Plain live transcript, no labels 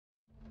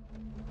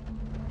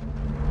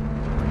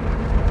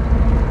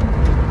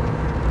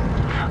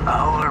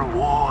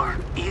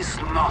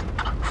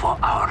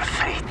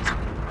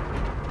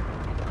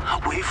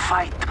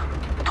fight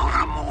to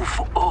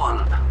remove all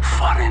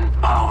foreign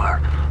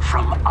power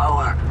from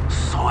our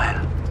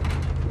soil.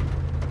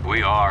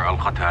 We are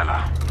Al-Qatala.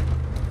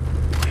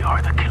 We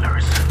are the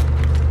killers.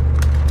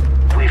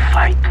 We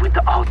fight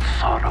without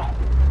sorrow.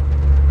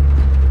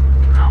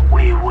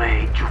 We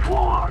wage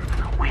war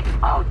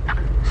without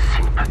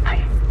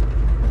sympathy.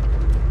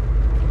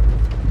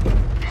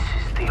 This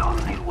is the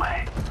only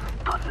way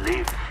to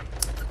live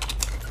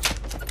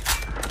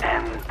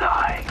and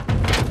die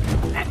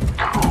a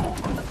true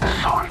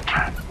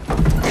soldier.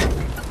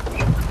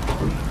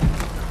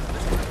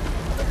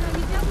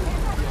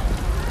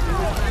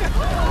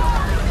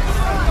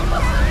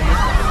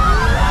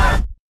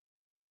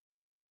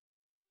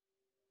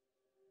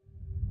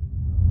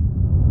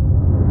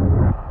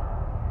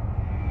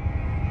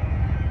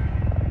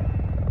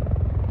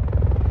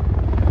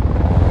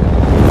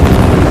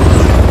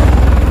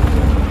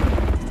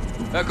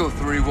 Echo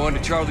 3-1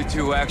 to Charlie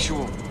 2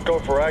 actual. Go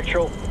for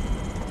actual.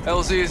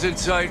 LZ is in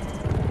sight.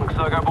 Looks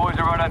like our boys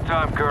are right on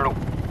time, Colonel.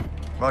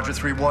 Roger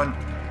 3-1.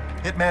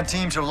 Hitman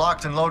teams are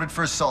locked and loaded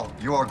for assault.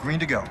 You are green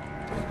to go.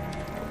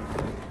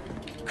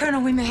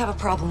 Colonel, we may have a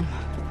problem.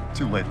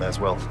 Too late,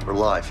 Laswell. We're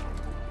live.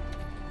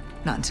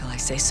 Not until I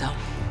say so.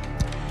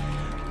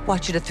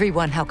 Watcher to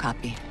 3-1, how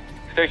copy?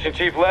 Station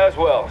Chief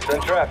Laswell,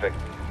 send traffic.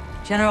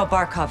 General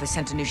Barkov has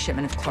sent a new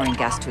shipment of chlorine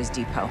gas to his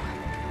depot.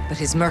 But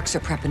his mercs are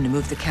prepping to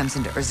move the chems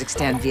into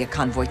Urzikstan via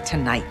convoy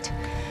tonight.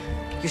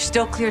 You're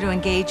still clear to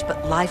engage,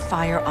 but live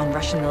fire on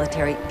Russian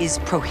military is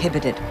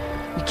prohibited.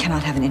 We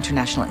cannot have an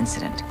international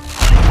incident.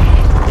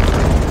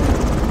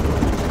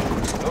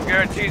 No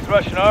guarantees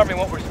Russian army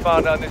won't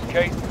respond on this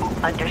case.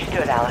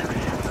 Understood, Alex.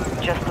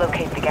 Just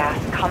locate the gas,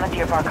 comment to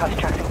your Barkov's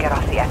trucks, and get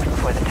off the X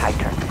before the tide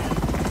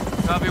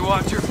turns. Copy,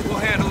 Watcher. We'll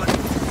handle it.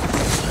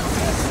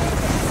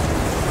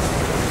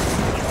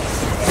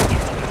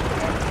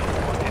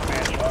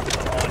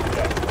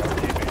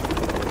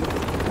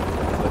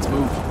 Let's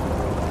move.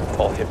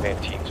 All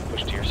Hitman teams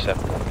push to your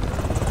 7.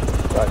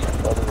 Roger,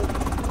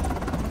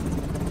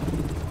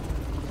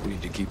 We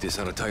need to keep this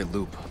on a tight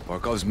loop.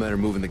 Barkov's men are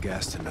moving the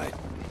gas tonight.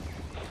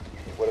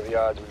 What are the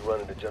odds we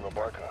run into General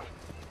Barkov?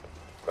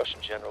 Russian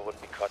general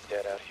wouldn't be caught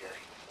dead out here.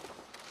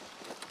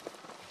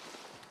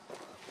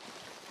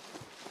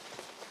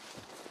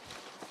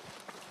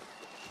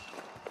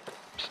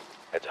 Psst,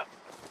 heads up.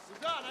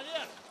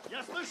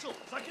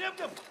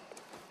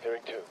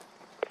 Hearing 2.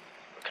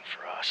 Looking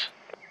for us.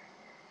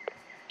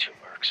 2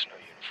 mercs, no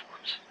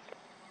uniforms.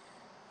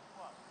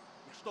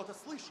 Я что-то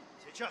слышу.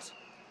 Сейчас.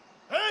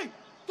 Эй!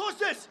 Кто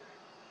здесь?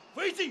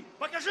 Выйди!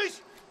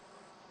 Покажись!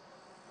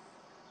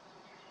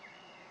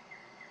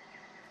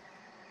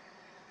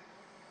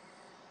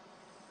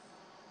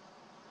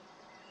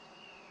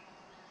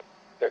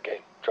 They're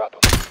game. Drop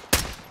them.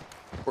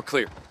 We're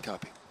clear.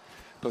 Copy.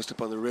 Post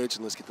up on the ridge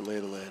and let's get the lay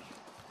of the land.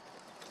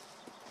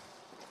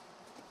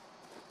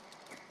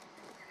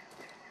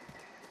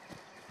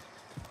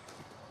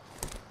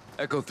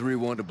 Echo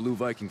 3-1 to Blue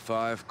Viking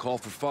 5. Call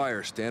for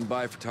fire. Stand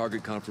by for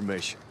target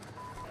confirmation.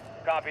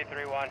 Copy,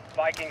 3-1.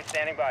 Viking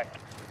standing by.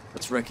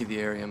 Let's recce the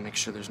area and make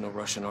sure there's no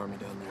Russian army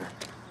down there.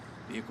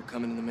 Vehicle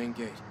coming in the main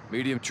gate.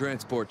 Medium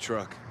transport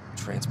truck.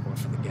 Transport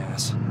for the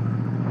gas.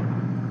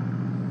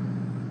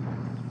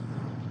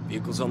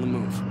 Vehicle's on the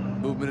move.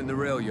 Movement in the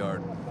rail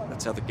yard.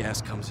 That's how the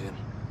gas comes in.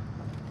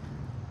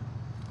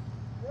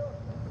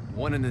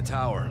 One in the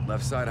tower.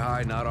 Left side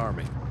high, not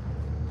army.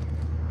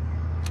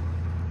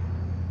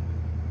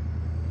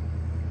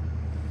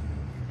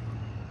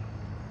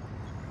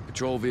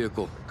 Patrol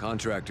vehicle.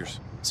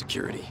 Contractors.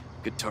 Security.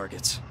 Good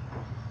targets.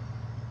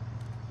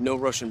 No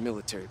Russian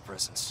military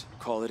presence.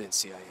 Call it in,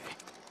 CIA.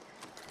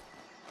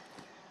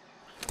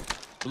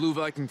 Blue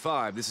Viking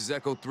 5, this is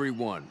Echo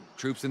 3-1.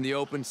 Troops in the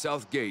open,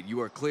 south gate.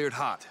 You are cleared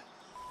hot.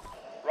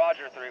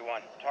 Roger,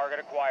 3-1. Target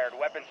acquired.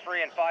 Weapons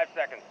free in 5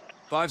 seconds.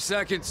 5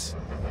 seconds.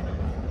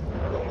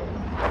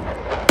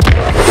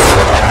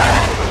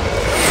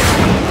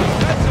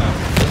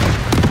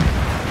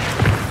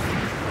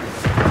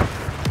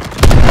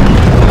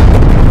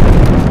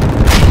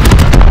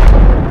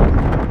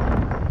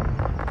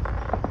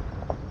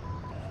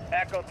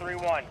 Echo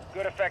 3-1.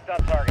 Good effect on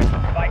target.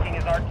 Viking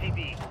is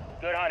RTB.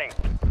 Good hunting.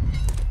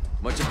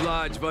 Much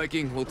obliged,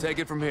 Viking. We'll take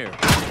it from here.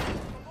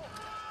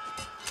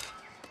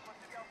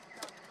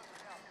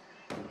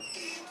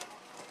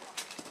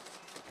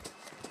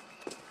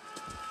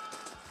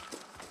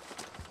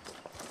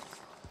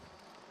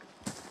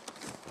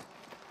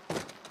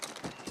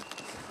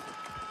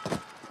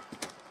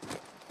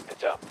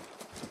 Heads up.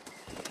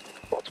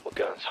 Multiple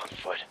guns on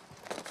foot.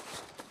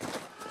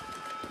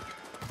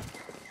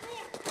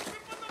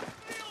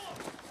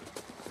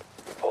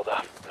 Hold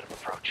off. Let him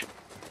approach.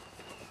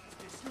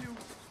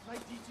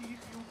 Найдите их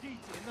и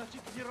убейте, иначе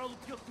генерал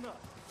убьет нас.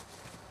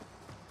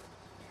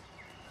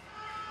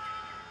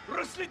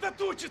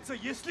 Рассредоточиться!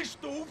 Если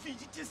что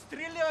увидите,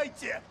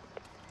 стреляйте!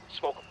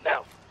 Smoke him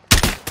now.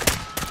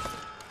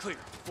 Clear.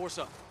 Force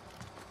up.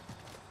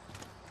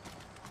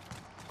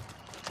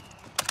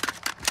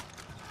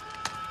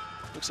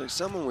 Looks like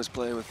someone was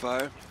playing with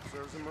fire.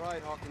 Serves him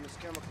right, hawking this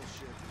chemical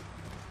shit.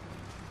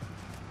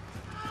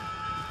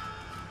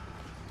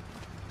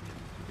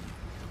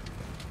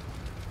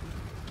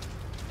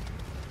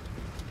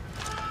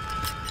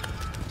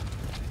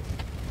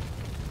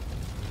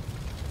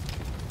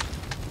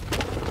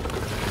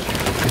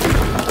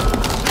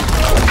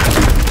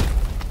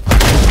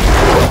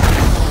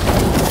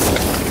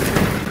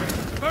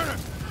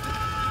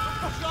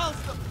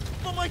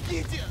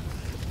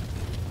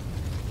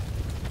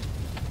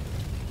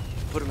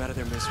 Put them out of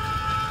their misery.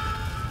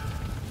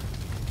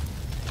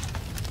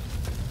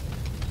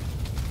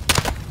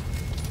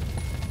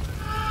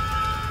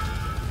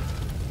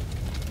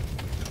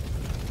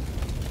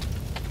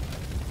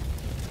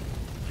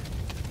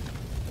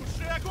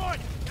 Туши огонь!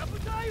 Я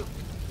пытаюсь!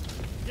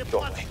 Не Go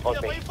плачь, away, я on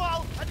me.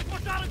 воевал, а ты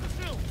пожары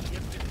тушил!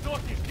 Если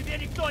сдохнешь, тебе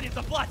никто не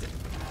заплатит!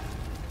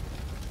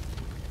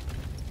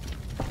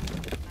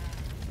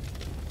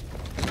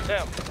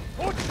 Tim,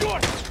 О,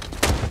 черт!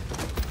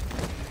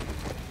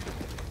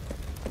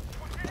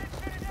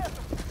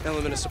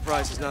 Element of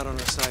surprise is not on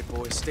our side,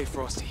 boys. Stay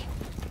frosty.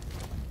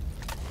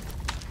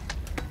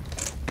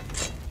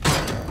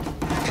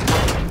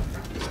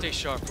 Stay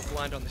sharp. We're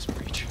blind on this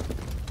breach.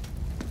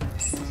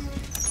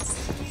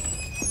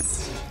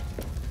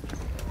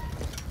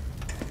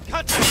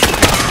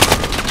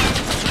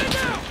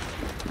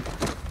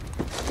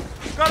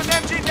 Got an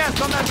MG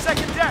nest on that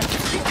second deck!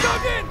 He's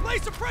dug in! Lay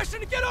suppression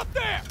to get up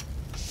there!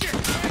 Shit!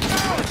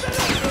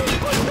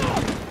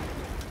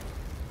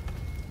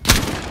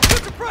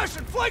 Good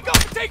suppression! Flank up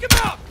and take him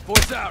out!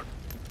 Force out.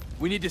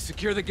 We need to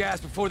secure the gas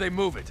before they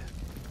move it.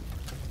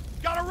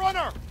 Got a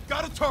runner!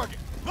 Got a target!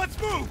 Let's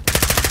move!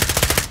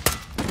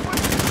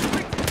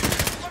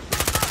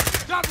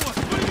 Got one!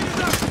 20 meters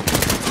out!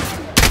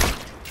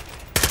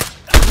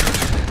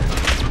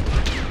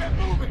 Get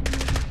moving!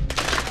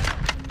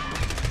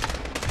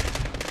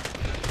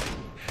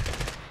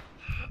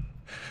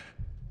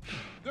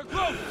 They're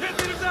close! 10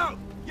 meters out!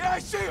 Yeah, I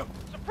see him!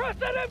 Suppress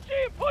that MG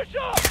and push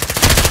up!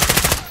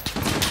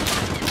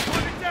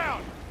 Put it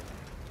down!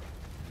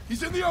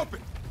 He's in the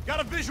open! Got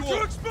a visual!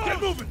 Too exposed!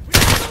 Get moving! We need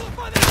to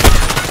nullify that!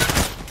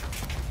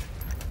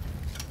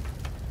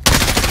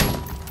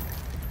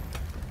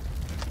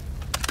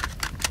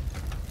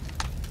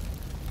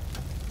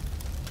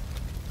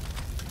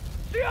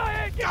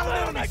 CIA! Got an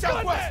enemy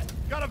southwest!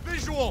 Got a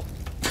visual!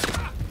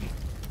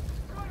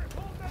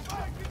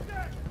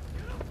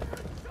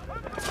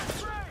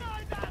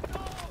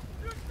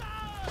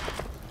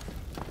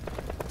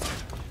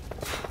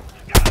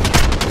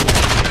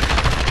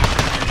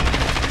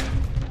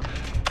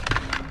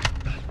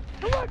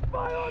 Direct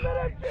fire on that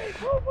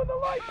MG! Move when the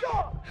lights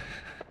off!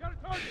 Got a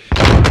target!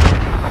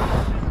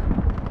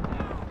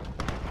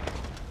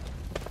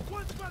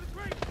 One's by the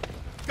crate!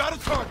 Got a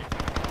target!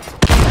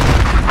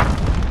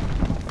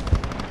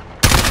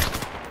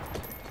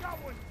 Got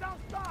one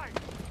south side!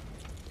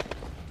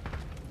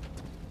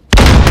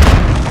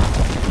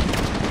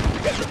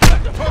 Get the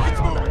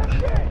target's moving!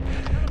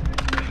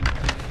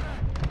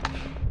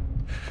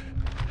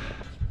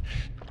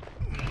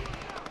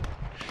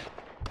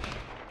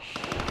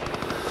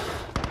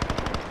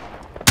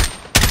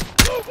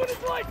 Move when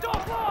his light's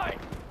offline!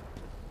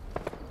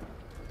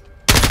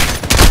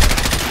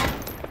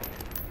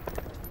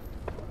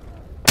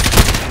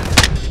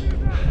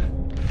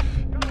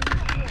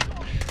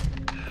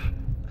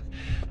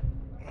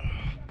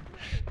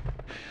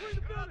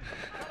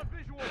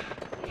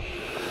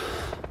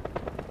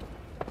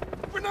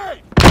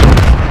 Grenade!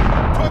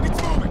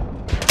 Target's moving!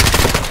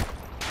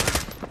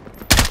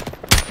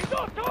 He's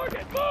off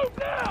target! Move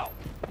now!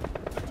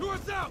 To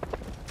us out!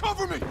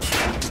 Cover me!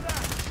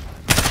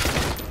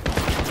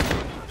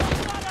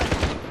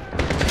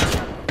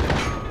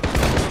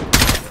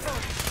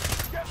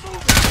 Get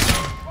moving!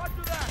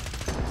 Roger that!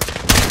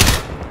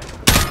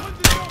 One's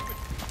in open!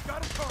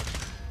 Got a target!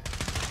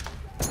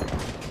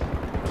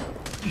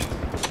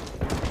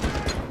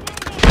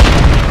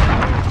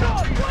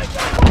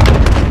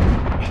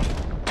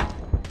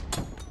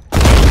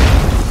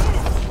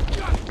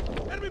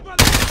 Enemy by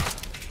the...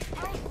 I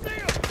don't see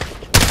him!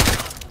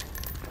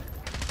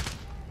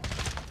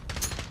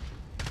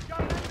 Got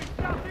an enemy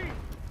southeast!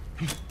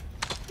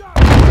 Got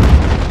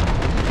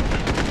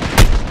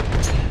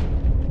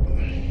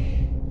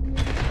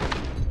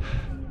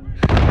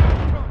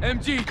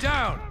MG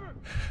down.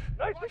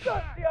 Nicely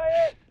done,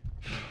 CIA!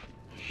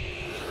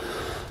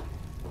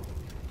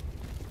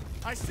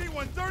 I see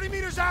one 30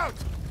 meters out!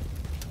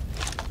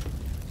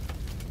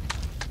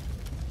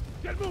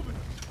 Get moving!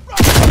 Run!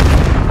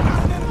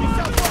 Got an enemy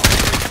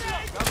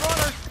southwest! Got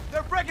runners!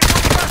 They're breaking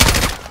through the west!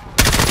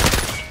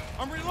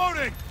 I'm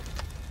reloading!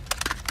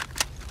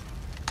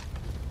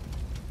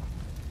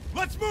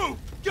 Let's move!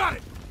 Got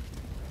it!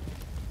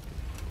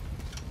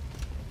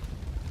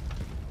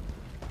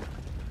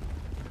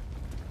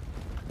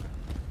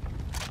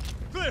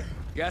 Clear!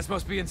 Gas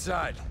must be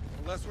inside.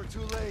 Unless we're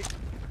too late.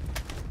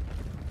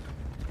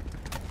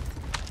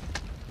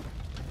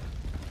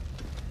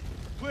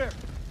 Clear!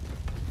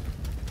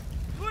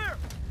 Clear!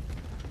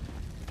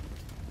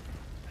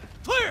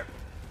 Clear!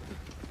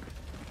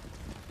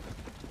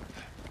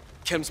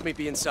 Chems may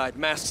be inside.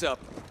 Masks up.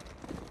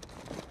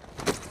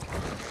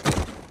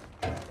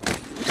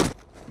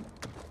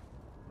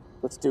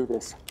 Let's do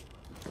this.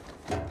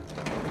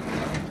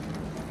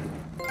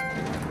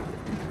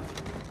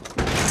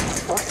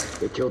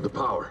 They killed the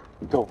power.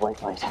 Go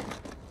white light.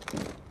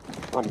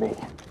 On me.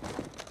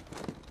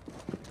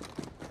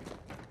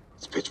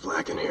 It's pitch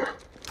black in here.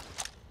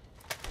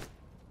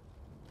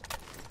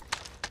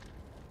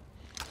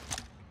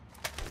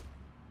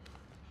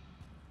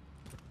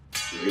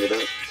 hear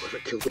that? Whoever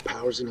killed the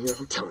powers in here,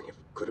 I'm telling you,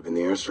 could have been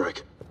the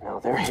airstrike. No,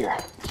 they're here.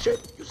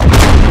 Shit! He's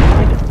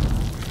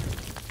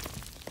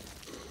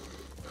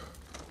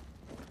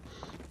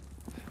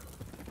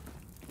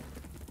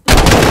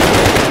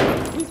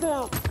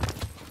down!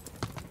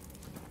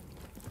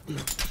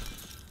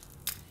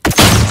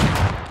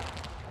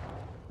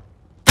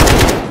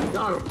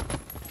 Got him!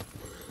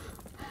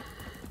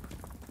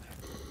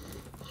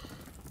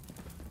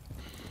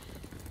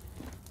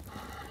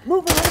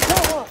 Moving on the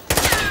tower!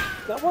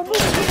 Got one moving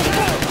to the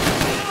tower!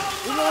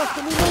 We lost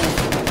him, we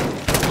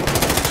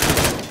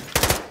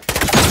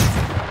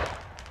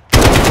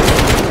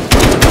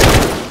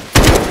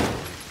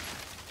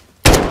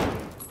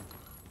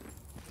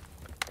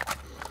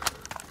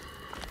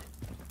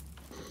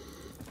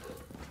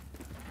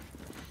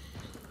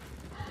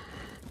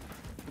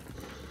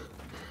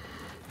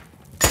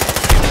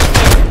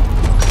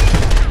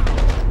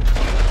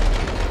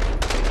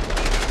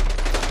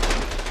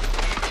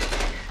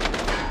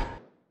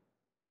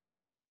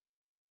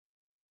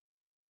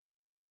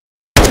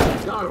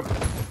Got him!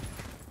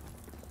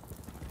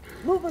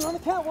 moving on the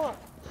catwalk!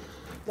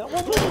 Got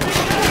one moving to the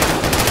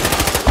tower!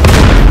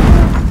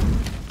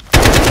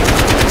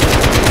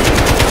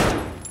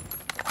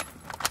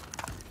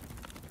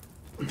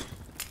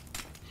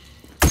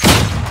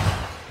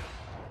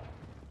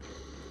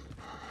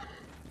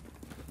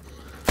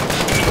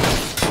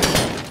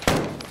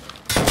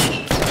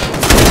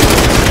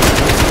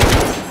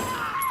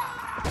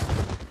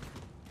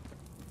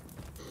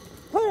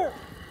 Clear!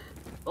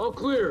 All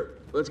clear.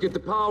 Let's get the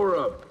power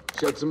up.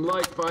 Shed some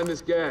light, find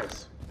this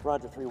gas.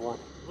 Roger, 3-1.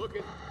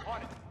 Looking.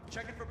 On it.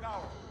 Checking for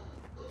power.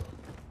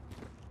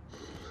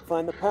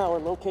 Find the power,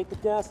 locate the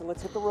gas, and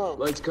let's hit the road.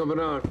 Light's coming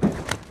on.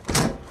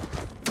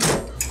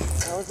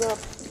 Power's up.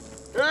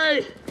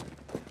 Hey!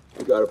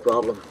 We got a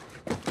problem.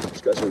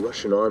 This guy's a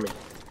Russian army.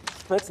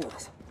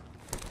 Spetsnaz.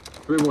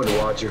 3-1 to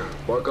Watcher.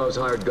 Barkov's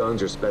hired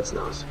guns or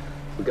Spetsnaz.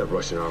 We got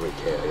Russian army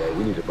KIA.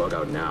 We need to bug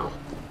out now.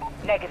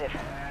 Negative.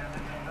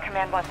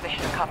 Command wants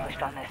mission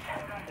accomplished on this.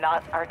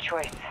 Not our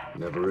choice.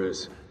 Never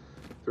is.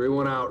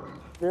 3-1 out.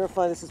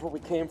 Verify this is what we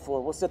came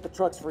for. We'll set the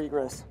trucks for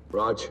egress.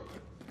 Raj.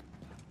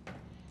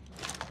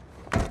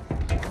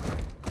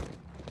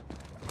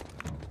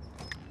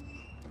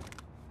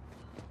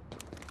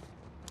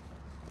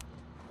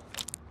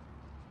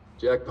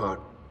 Jackpot.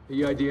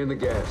 EID in the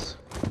gas.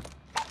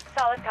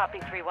 Solid copy,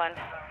 3-1.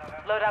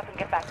 Load up and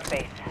get back to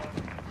base.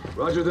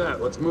 Roger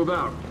that. Let's move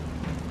out.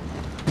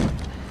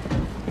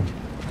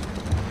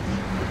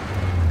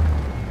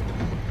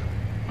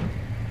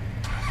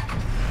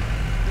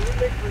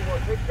 Take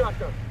 3-1, take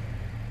shotgun.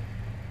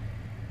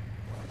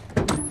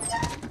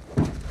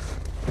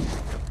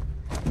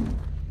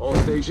 All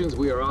stations,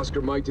 we are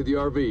Oscar Mike to the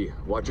RV.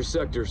 Watch your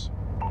sectors.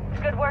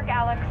 Good work,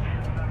 Alex.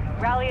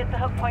 Rally at the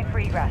hook point for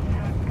egress.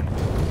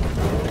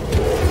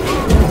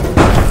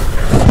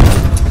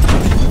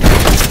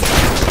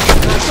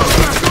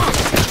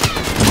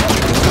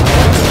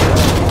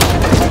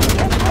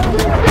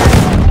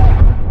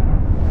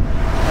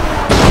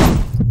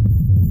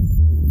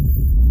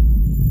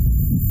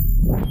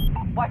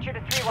 Watcher to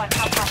 3-1,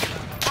 how copy?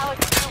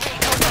 Alex, to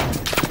read, over.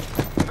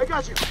 I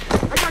got you,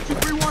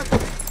 3-1.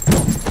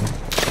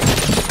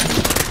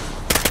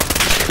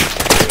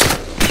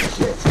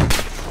 Shit.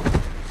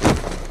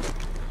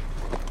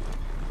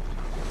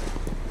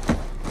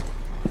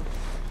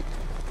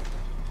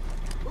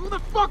 Who the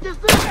fuck is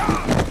this?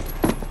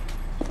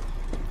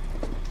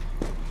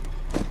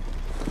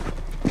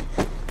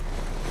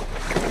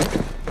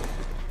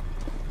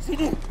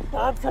 CD,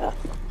 Amsterdam.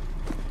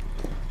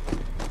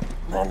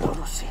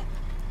 Manorusi.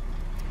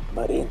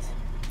 Marines.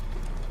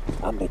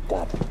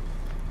 Amitab.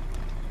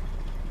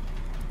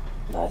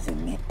 Lazim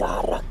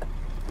nitarak.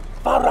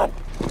 Faran.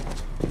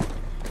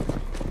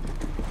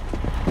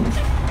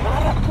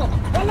 Tarak.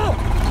 Hello.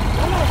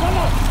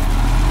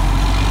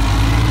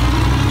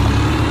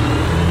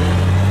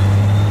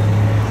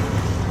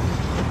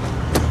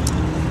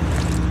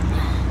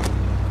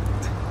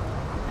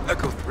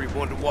 Echo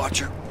 3-1 to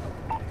Watcher.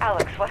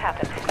 Alex, what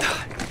happened?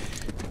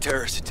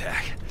 Terrorist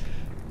attack.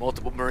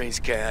 Multiple Marines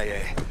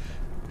KIA.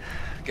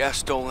 Gas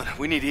stolen.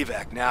 We need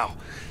evac now.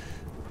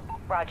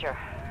 Roger.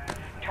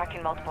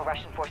 Tracking multiple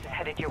Russian forces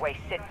headed your way.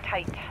 Sit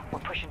tight. We're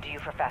pushing to you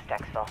for fast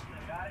exfil.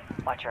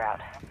 Watcher out.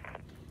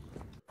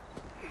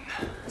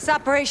 This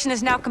operation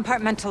is now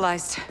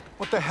compartmentalized.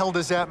 What the hell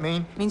does that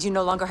mean? Means you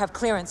no longer have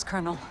clearance,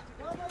 Colonel.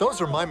 Those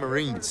are my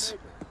Marines.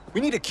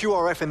 We need a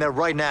QRF in there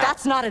right now.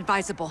 That's not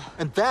advisable.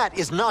 And that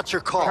is not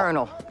your call.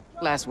 Colonel,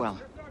 Laswell.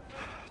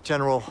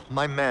 General,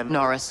 my men...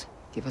 Norris,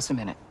 give us a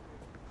minute.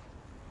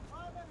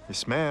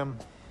 Yes, ma'am.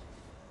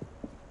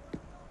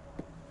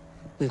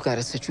 We've got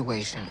a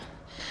situation.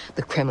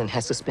 The Kremlin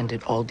has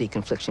suspended all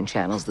deconfliction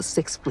channels. The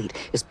Sixth Fleet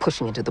is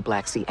pushing into the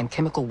Black Sea, and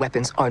chemical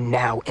weapons are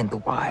now in the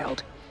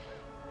wild.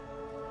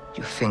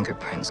 Your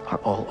fingerprints are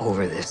all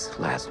over this,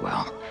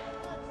 Laswell.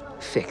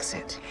 Fix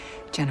it.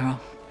 General,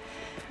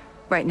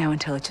 right now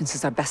intelligence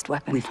is our best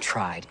weapon. We've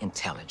tried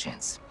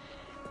intelligence.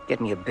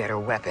 Get me a better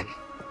weapon.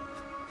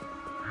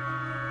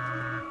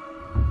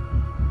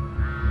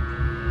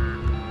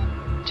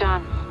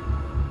 John.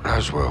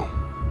 Roswell.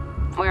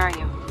 Where are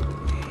you?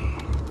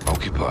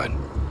 Occupied.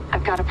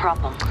 I've got a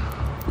problem.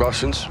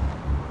 Russians?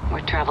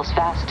 Word travels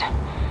fast.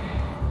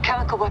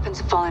 Chemical weapons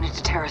have fallen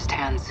into terrorist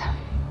hands.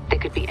 They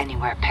could be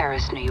anywhere.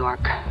 Paris, New York.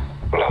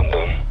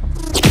 London.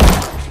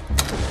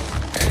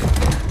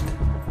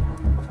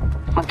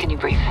 When can you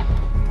brief?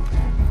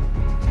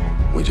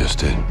 We just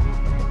did.